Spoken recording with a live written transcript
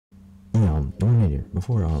here.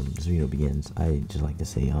 Before this video begins, I just like to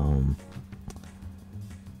say I don't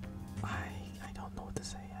know what to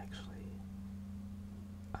say actually.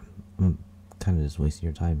 I'm kind of just wasting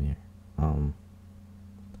your time here.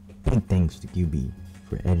 Big thanks to QB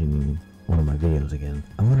for editing one of my videos again.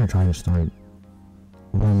 I'm gonna try to start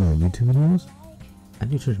one of my YouTube videos. I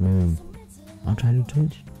do Twitch, maybe I'll try to do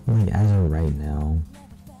Twitch. Like as of right now,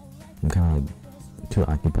 I'm kind of like too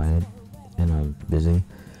occupied and I'm busy.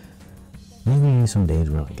 Maybe some days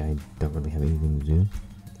where like I don't really have anything to do,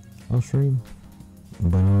 I'll stream.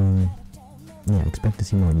 But yeah, expect to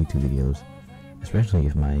see more YouTube videos, especially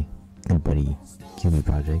if my good buddy QB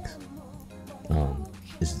Projects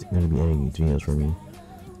is gonna be editing videos for me.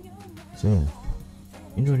 So yeah,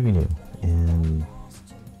 enjoy the video, and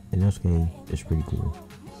Inosuke is pretty cool.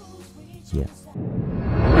 Yeah.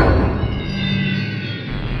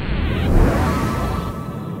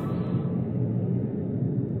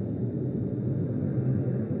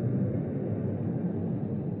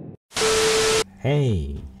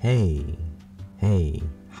 Hey,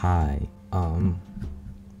 hi. I'm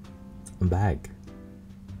back.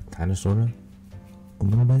 Kinda, sorta. A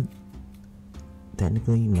little bit.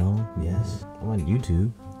 Technically, no, yes. I'm on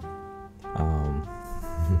YouTube.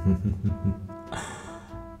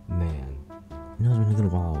 Man. You know, it's been a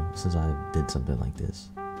good while since I did something like this.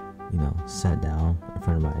 You know, sat down in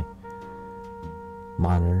front of my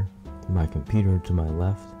monitor, my computer to my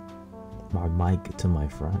left, my mic to my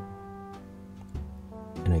front,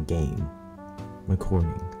 and a game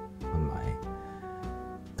recording on my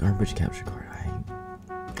garbage capture card. I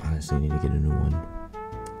honestly need to get a new one.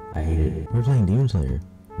 I hate it. We're playing Demon Slayer.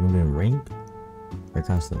 We're doing ranked or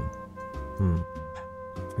custom. You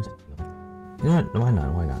know what? Why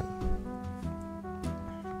not? Why not?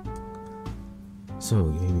 So,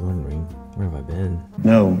 you may be wondering, where have I been?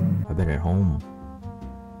 No. I've been at home.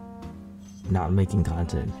 Not making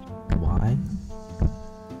content. Why?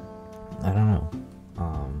 I don't know.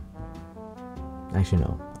 Actually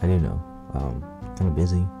no, I do know. Kind of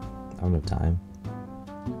busy. I don't have time.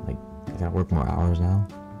 Like, I gotta work more hours now.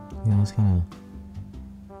 You know, it's kind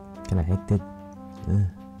of hectic.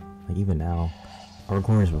 Like even now, I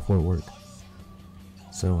record this before work.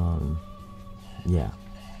 So yeah.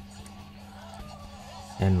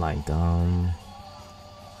 And like I don't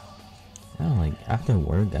know, like after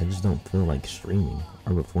work, I just don't feel like streaming,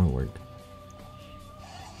 or before work.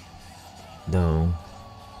 Though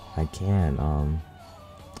I can,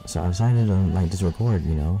 so I decided to like just record,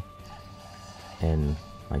 you know. And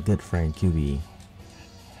my good friend QB,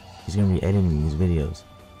 he's gonna be editing these videos.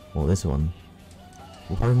 Well, this one,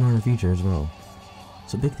 we'll probably more in the future as well.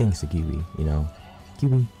 So big thanks to QB, you know.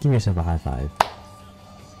 QB, give yourself a high five.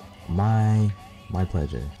 My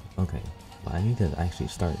pleasure. Okay, but I need to actually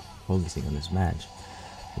start focusing on this match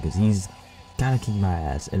because he's kind of kicking my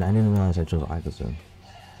ass, and I didn't realize I chose Akaza.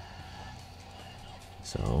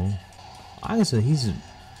 So, honestly, it's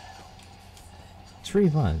pretty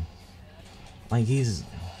fun. Like,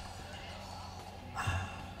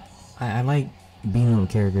 I like being on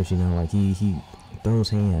characters, you know, like he throws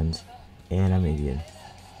hands, and I'm an idiot.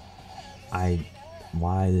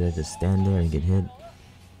 Why did I just stand there and get hit?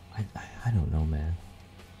 I don't know, man.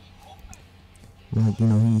 Like, you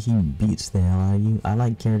know, he beats the hell out of you. I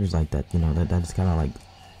like characters like that, you know, that just kind of like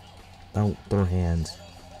don't throw hands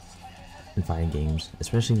in fighting games,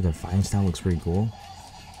 especially if the fighting style looks pretty cool.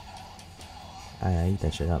 I eat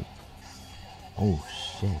that shit up. Oh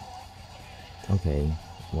shit. Okay.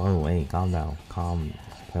 Whoa, wait, calm down. Calm,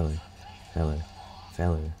 feller.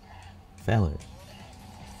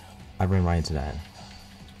 I ran right into that.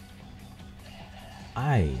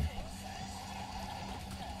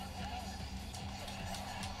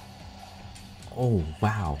 Oh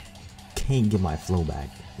wow. Can't get my flow back.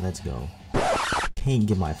 Let's go. Can't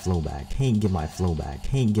get my flow back. Can't get my flow back.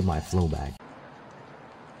 Can't get my flow back.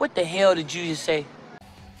 What the hell did you just say?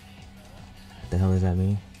 What the hell does that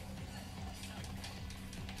mean?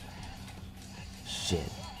 Shit.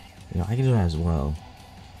 You know, I can do that as well.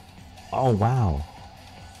 Oh wow.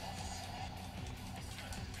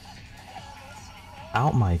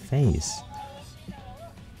 Out my face.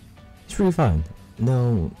 It's pretty fun.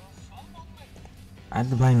 No, I've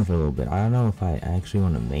been playing for a little bit. I don't know if I actually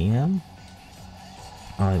want to main him.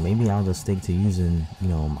 Maybe I'll just stick to using, you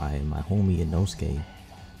know, my homie Inosuke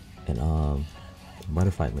and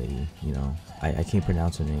Butterfly Lady. You know, I can't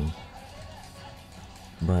pronounce her name,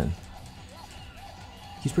 but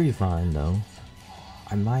he's pretty fine though.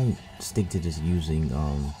 I might stick to just using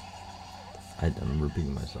I'm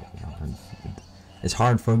repeating myself now. It's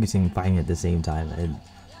hard focusing and fighting at the same time.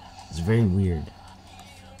 It's very weird.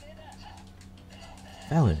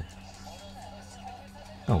 Feller.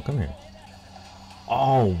 No, come here.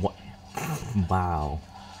 Oh, what? Wow.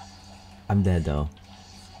 I'm dead though.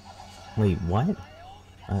 Wait, what?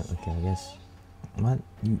 Okay, I guess. What?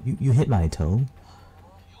 You hit my toe?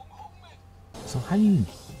 So how do you...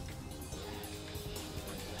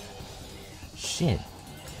 Shit.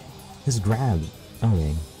 His grabs.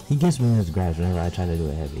 Okay. He gives me his grabs whenever I try to do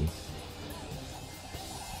it heavy.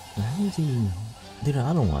 How does he do the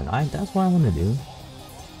other one? That's what I want to do.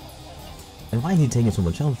 And why is he taking so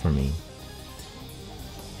much health from me?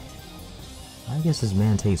 I guess this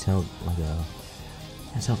man takes health like a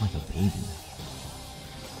baby.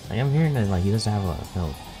 Like, I'm hearing that like he doesn't have a lot of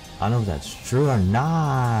health. I don't know if that's true or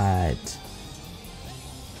not.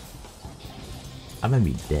 I'm gonna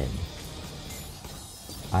be dead.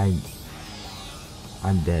 I'm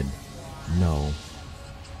dead. No.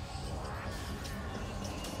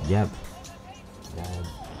 Yep.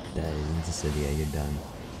 Dead. You just said, yeah, you're done.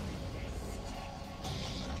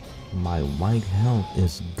 My white health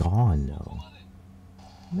is gone though.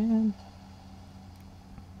 Man.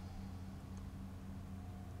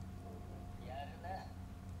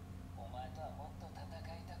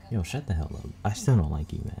 Yo, shut the hell up. I still don't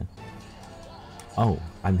like you, man. Oh,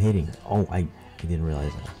 I'm hitting. Oh, I didn't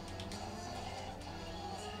realize that.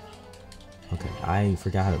 Okay, I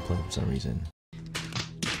forgot how to play for some reason.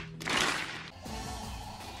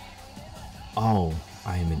 Oh,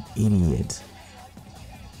 I am an idiot.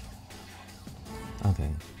 Okay.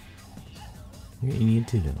 You're an idiot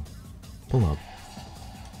too, though. Pull up.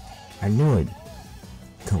 I knew it.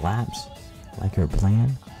 Collapse? Like your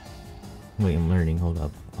plan? Wait, I'm learning. Hold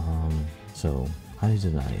up. So, how does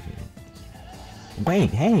it not hit me? Wait,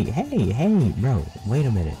 hey, bro. Wait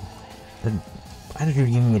a minute. Why did you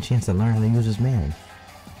give me a chance to learn how to use this man?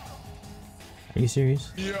 Are you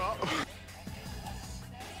serious? Yeah.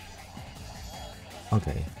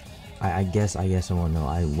 Okay. I guess I won't know.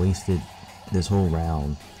 I wasted this whole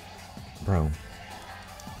round. Bro.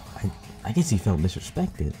 I guess he felt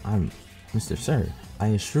disrespected. I'm Mr. Sir. I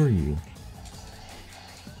assure you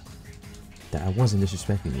that I wasn't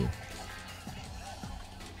disrespecting you.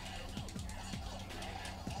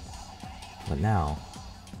 But now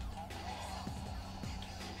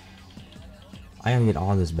I gotta get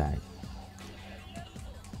all this back.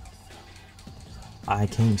 I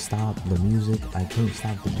can't stop the music. I can't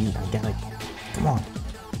stop the beat. I gotta... Come on.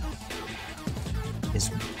 It's...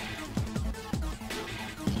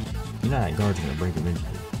 You know that guard's gonna break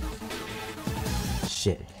eventually.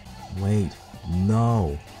 Shit. Wait.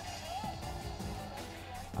 No.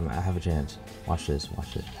 I have a chance. Watch this.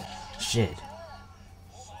 Watch this. Shit.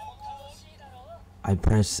 I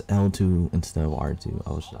pressed L2 instead of R2.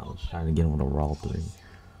 I was trying to get him with a raw 3.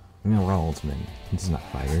 I mean, a raw ultimate. This is not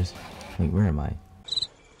fighters. Wait, where am I?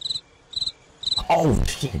 Oh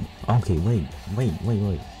shit! Okay, wait.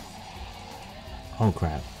 Oh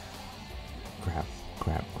crap.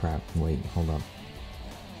 Wait, hold up.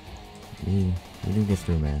 You didn't get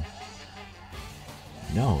through, man.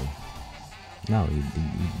 No, you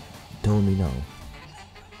told me no.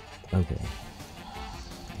 Okay.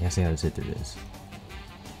 I guess I gotta sit through this.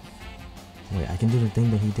 Wait, I can do the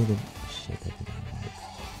thing that he did. Shit, that did not work.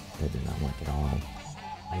 That did not work at all.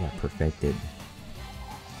 I got perfected.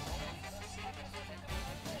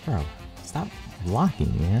 Bro, stop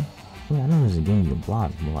blocking, man. I mean, I know there's a game you can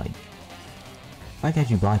block, but like, if I got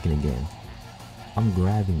you blocking again, I'm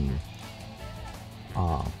grabbing you.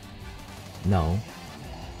 No.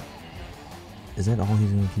 Is that all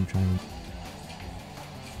he's gonna keep trying to...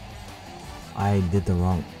 I did the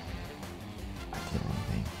wrong... I did the wrong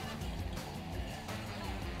thing.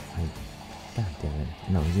 God damn it.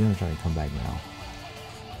 No, he's gonna try to come back now.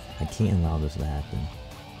 I can't allow this to happen.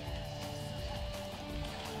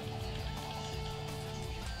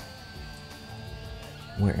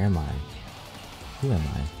 Where am I? Who am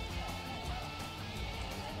I?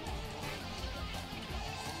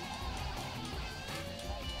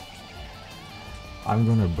 I'm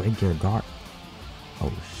gonna break your guard.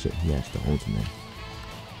 Oh shit, he has the ultimate.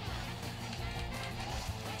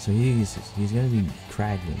 So he's gonna be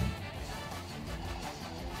cracking.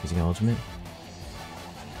 He's gonna ultimate?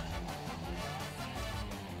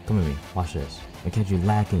 Come with me, watch this. I catch you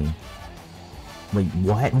lacking. Wait,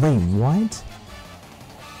 what? Wait, what?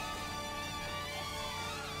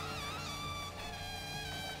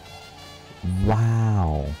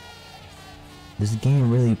 Wow. This game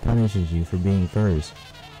really punishes you for being first.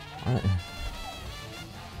 I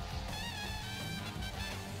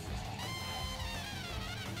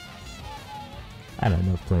don't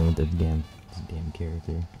know playing with this damn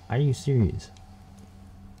character. Are you serious?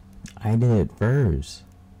 I did it first.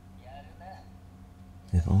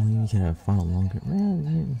 If only we could have fought longer.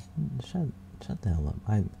 Man, shut the hell up.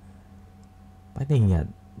 I think he got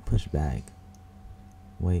pushed back.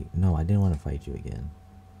 Wait, no, I didn't want to fight you again.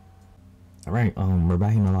 Alright, we're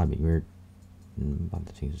back in the lobby. We're about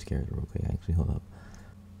to change this character real quick. Actually, hold up.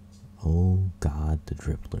 Oh God, the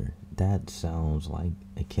Dribbler. That sounds like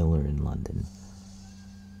a killer in London.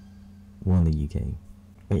 Or in the UK.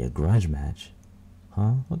 Wait, a grudge match?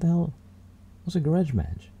 Huh? What the hell? What's a grudge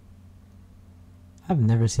match? I've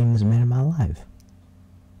never seen this man in my life.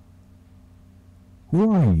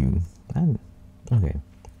 Who are you? Okay.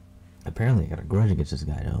 Apparently I got a grudge against this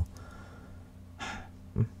guy though.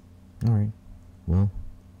 Alright. Well,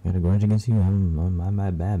 got a grudge against you. I'm my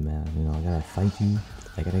bad man. You know, I gotta fight you.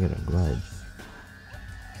 I gotta get a grudge.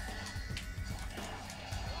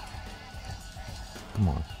 Come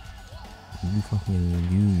on. You fucking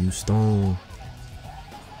you stole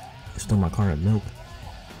my carton of milk.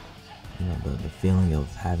 You know, the feeling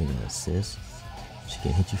of having an assist. She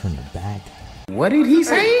can hit you from the back. What did he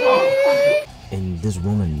say? And this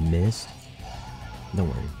woman missed. Don't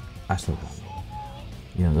worry, I still got it.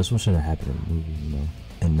 You know, this one should have happened in the movie, you know.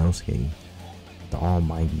 And Inosuke, the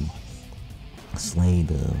almighty, slay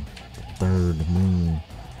the third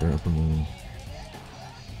upper moon.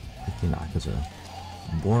 Freaking Akaza.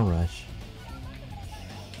 War rush.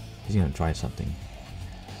 He's gonna try something.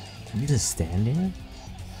 Can you just stand there?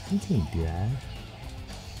 You can't do that.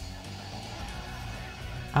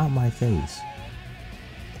 Out my face.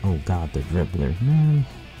 Oh God, the Dribbler. Man.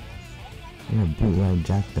 You're a bootleg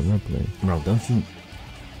Jack the Ripper. Bro, don't you...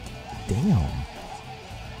 Damn.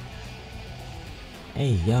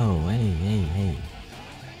 Hey, yo, hey.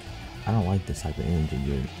 I don't like this type of energy,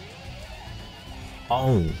 dude.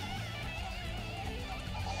 Oh.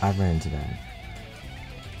 I ran into that.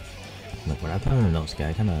 Look, when I put on a nose guy,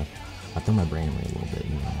 I threw my brain away a little bit,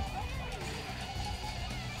 you know.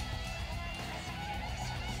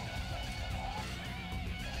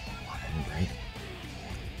 Right?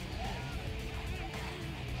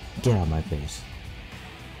 Get out of my face.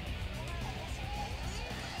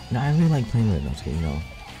 No, I really like playing with Inosuke, you know.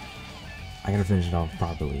 I gotta finish it off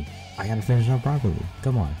properly.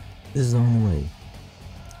 Come on. This is the only way.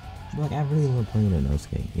 Like, I really love playing with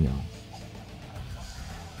Inosuke, you know.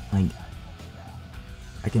 Like,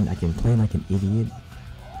 I can play like an idiot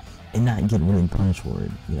and not get really punished for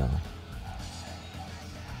it, you know.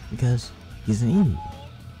 Because he's an idiot,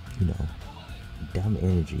 you know. Dumb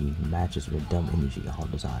energy matches with dumb energy all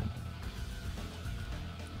the time.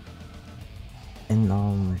 And I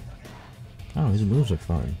don't know, his moves are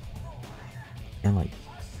fun. And like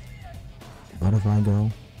Butterfly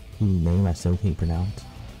Girl, whose name I still can't pronounce.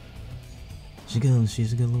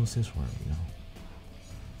 She's a good little sis worm, you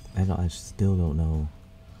know. I still don't know.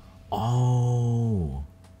 Oh,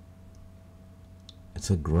 it's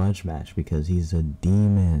a grudge match because he's a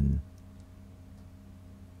demon.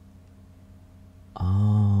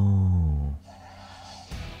 Oh,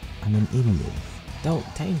 I'm an idiot. Though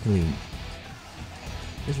technically,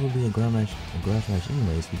 this would be a grudge match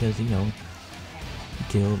anyways, because you know he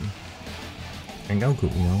killed Rengoku,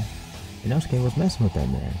 you know. Inosuke was messing with that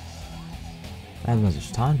man. As much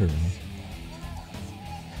as Tanjiro.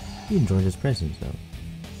 He enjoyed his presence though.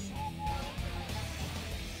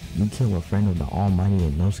 You kill a friend of the almighty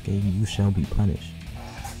Inosuke, you shall be punished.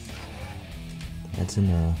 That's in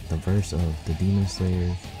the verse of the Demon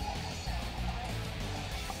Slayer.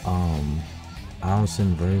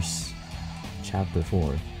 Allison verse chapter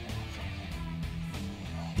 4.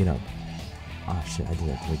 Get up. Ah shit, I did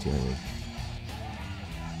that way too early.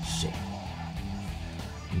 Shit.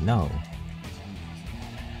 No.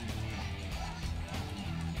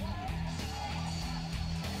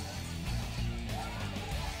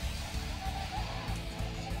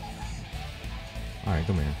 Alright,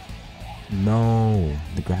 come here. No!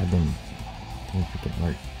 The grab them didn't freaking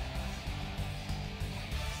work.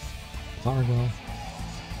 Sorry, bro.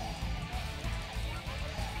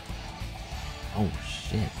 Oh,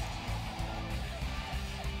 shit.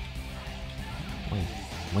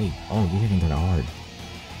 Wait. Oh, you're hitting kinda hard.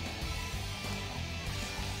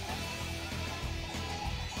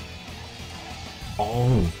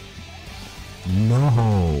 Oh!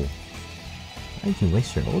 No! Why did you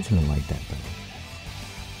waste your ultimate like that, though?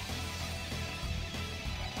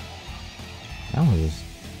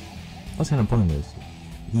 What's kind of pointless?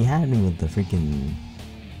 He had me with the freaking...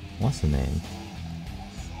 What's the name?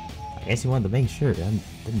 I guess he wanted to make sure. I didn't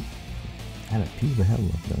have a piece of hell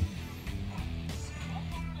left though.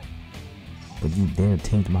 But you dare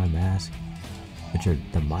taint my mask with your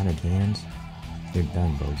demonic hands? You're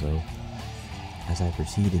done, bozo. As I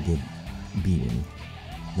proceed to get beaten.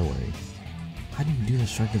 No worry. How do you do the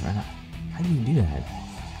strike of... How do you do that?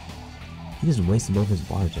 He just wasted both his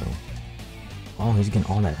bars though. Oh, he's getting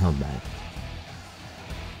all that health back.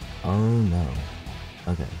 Oh no.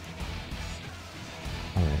 Okay.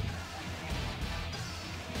 Alright.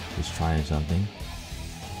 He's trying something.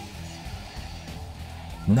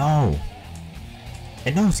 No!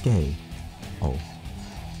 Inosuke! Oh.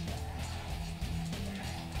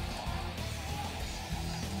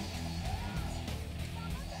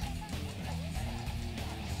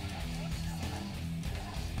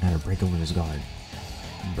 I gotta break open this guard.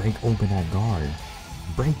 Break open that guard.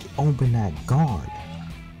 Break open that guard.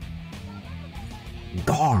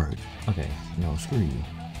 Guard! Okay, no, screw you.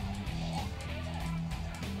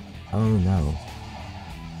 Oh no.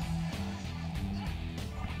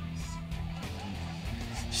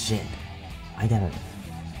 Shit. I gotta...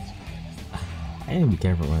 I need to be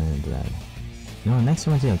careful running into that. You know, next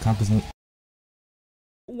time I see a compass...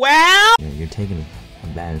 Well, You're taking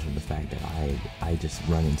advantage of the fact that I just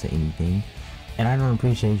run into anything. And I don't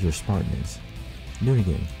appreciate your smartness. Do it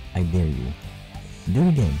again. I dare you. Do it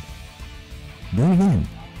again. Do it again.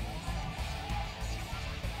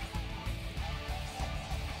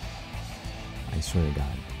 I swear to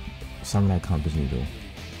God. Some of that compass needle.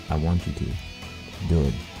 I want you to. Do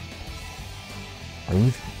it. Are you...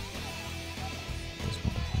 This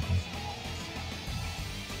motherfucker.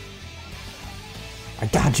 I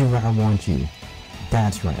got you where I want you.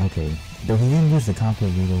 That's right, okay. Though he didn't use the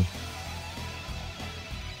compass needle.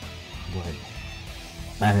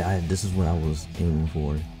 But this is what I was aiming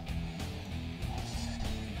for.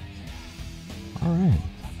 Alright.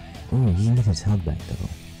 Ooh, he can get his health back though.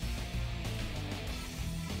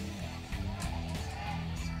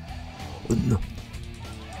 No.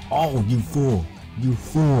 Oh, you fool! You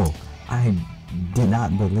fool! I did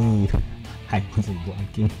not believe I wasn't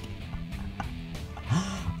blocking.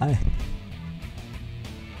 I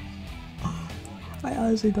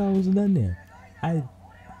honestly thought I was done there. I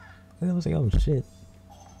was like, oh shit.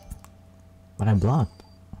 But I blocked.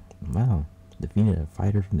 Wow. Defeated a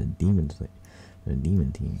fighter from the demon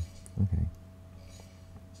team. Okay.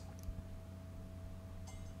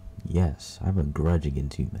 Yes, I have a grudge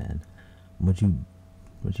against you, man. What you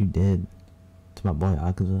did to my boy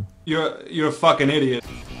Akaza? You're a fucking idiot.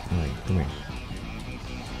 Alright, come here.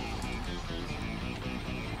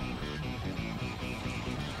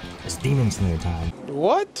 It's Demon Slayer time.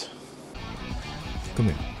 what? Come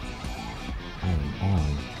here. I am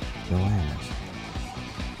on your ass.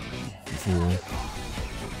 You fool.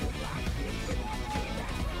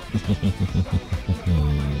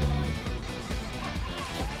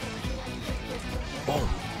 Oh!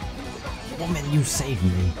 Woman, you saved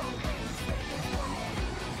me.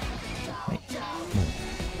 Wait, no.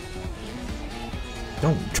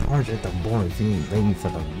 Don't charge at the board if you ain't ready for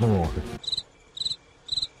the Lord.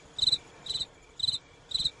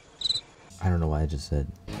 I don't know why I just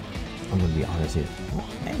said. I'm gonna be honest here.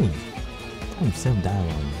 Hey! I'm self-dialogue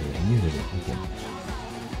here. I'm using it. Okay.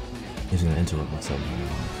 He's gonna interrupt myself.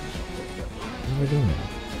 What am I doing now?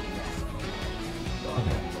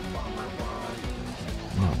 Okay.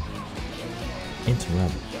 No.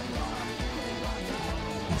 Interrupt.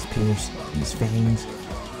 These pierce, these fangs.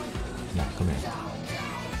 No, come here.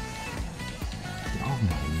 Oh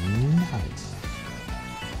my nuts.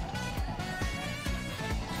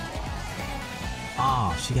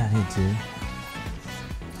 Oh, she got hit too.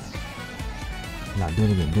 Now do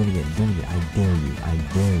it again, do it again, do it again. I dare you, I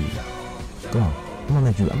dare you. Go on. I'm gonna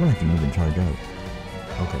let you move and charge up.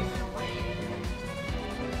 Okay.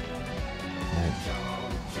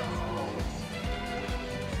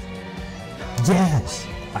 Yes!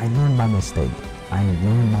 I learned my mistake. I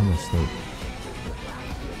learned my mistake.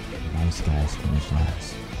 Nice guys finish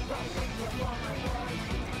last.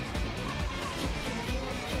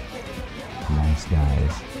 Nice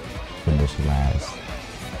guys finish last.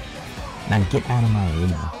 Now get out of my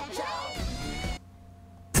arena.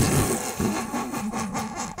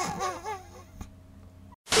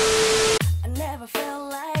 I never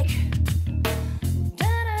felt like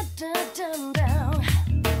down.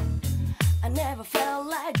 I never felt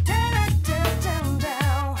like down.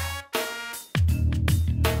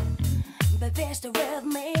 But they're still with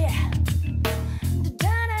me.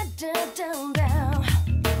 Down.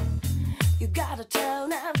 You gotta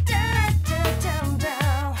turn up.